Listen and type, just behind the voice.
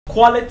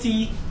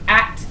quality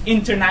at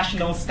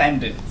international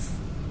standards.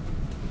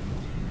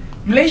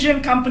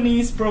 Malaysian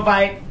companies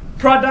provide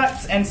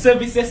products and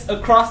services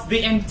across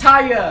the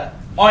entire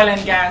oil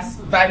and gas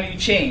value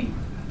chain.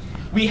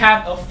 We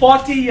have a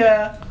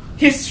 40-year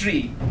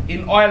history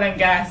in oil and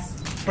gas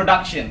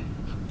production.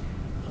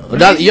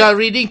 You are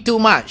reading too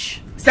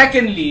much.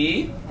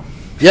 Secondly,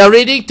 you are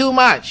reading too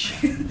much.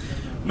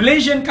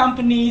 Malaysian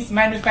companies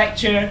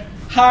manufacture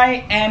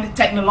high-end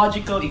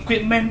technological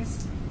equipment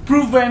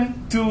proven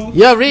to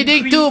you are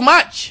reading too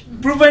much.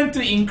 Proven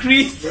to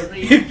increase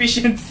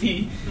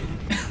efficiency.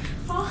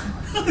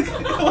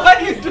 What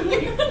are you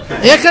doing?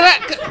 Yeah,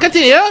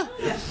 continue.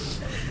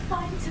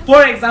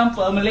 For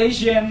example,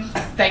 Malaysian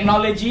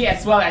technology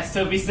as well as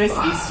services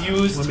is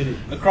used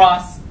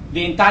across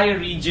the entire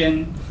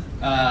region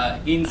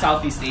in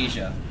Southeast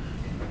Asia.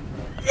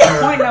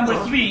 Point number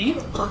 3.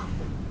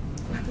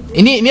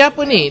 Ini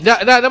apa ni?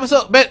 Dah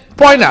masuk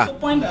point dah?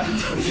 Point dah.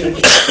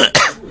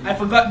 I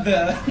forgot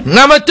the...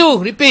 Number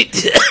 2, repeat.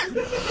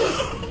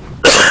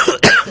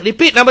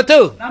 Repeat number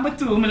 2. Number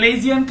 2,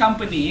 Malaysian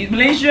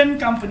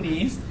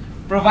companies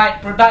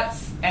provide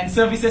products and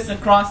services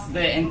across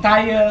the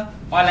entire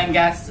oil and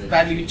gas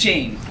value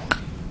chain.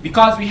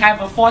 Because we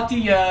have a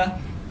 40-year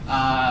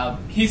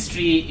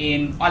history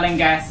in oil and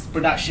gas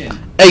production.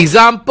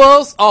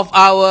 Examples of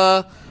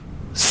our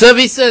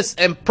services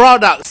and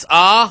products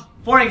are...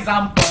 For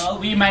example,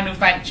 we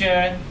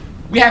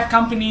have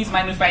companies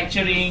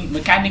manufacturing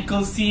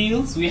mechanical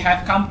seals, we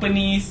have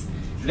companies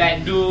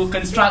that do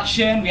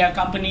construction, we have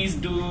companies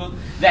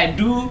that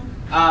do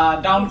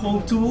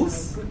downhole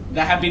tools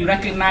that have been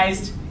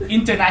recognized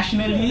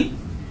internationally.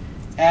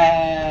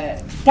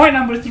 Point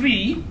number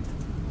 3,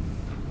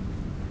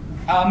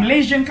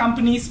 Malaysian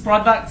companies'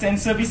 products and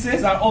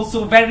services are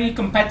also very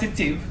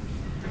competitive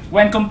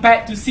when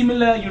compared to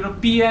similar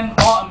European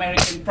or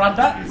American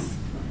products,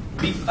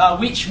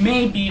 which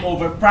may be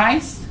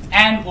overpriced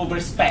and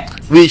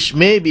overspec'd. Which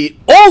may be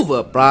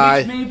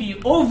overpriced.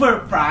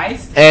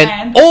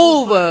 And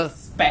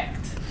overspec'd.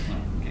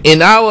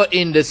 In our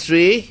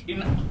industry,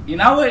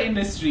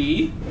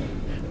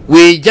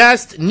 we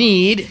just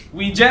need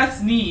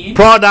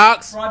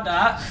products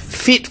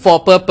fit for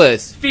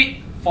purpose.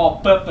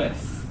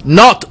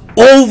 Not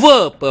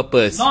over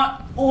purpose.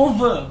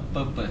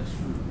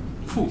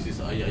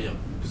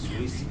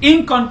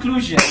 In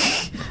conclusion,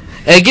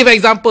 give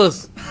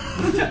examples.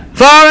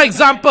 For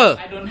example,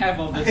 I don't have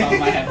off the top of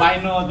my head, but I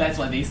know that's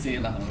what they say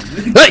lah.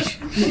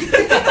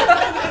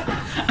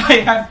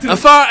 I have to.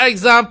 For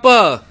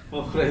example,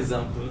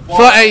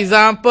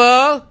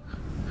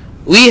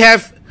 we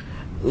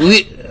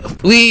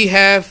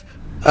have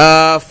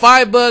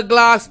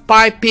fiberglass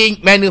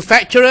piping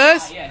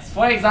manufacturers. Yes.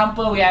 For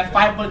example, we have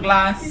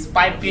fiberglass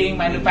piping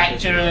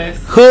manufacturers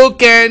who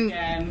can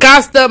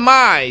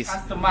customize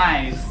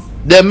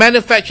the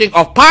manufacturing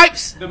of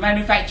pipes.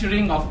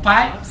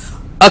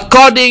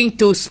 According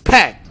to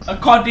spec.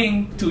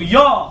 According to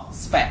your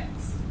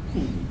specs.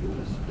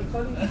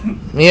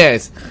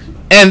 Yes.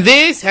 And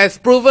this has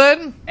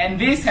proven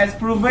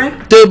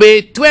to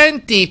be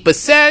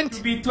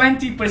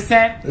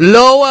 20%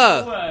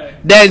 lower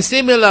than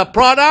similar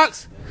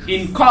products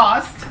in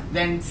cost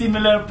than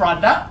similar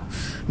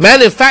products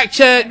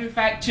manufactured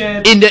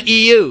in the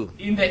EU.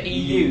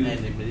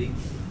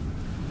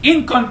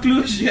 In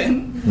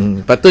conclusion,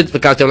 patut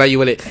pakai macam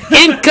Melayu balik.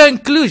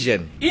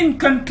 In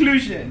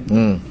conclusion,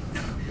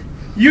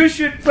 you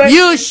should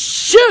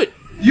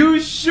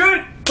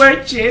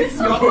purchase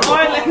your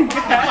oil and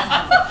gas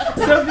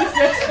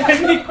services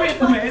and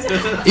equipment.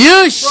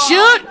 You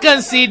should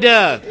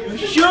consider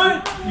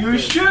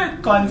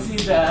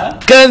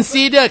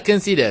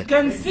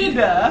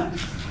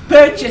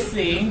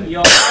purchasing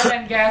your oil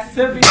and gas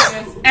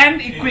services and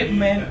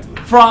equipment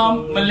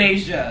from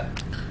Malaysia.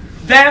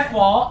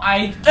 Therefore,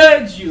 I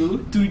urge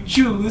you to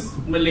choose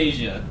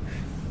Malaysia.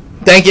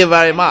 Thank you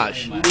very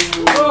much.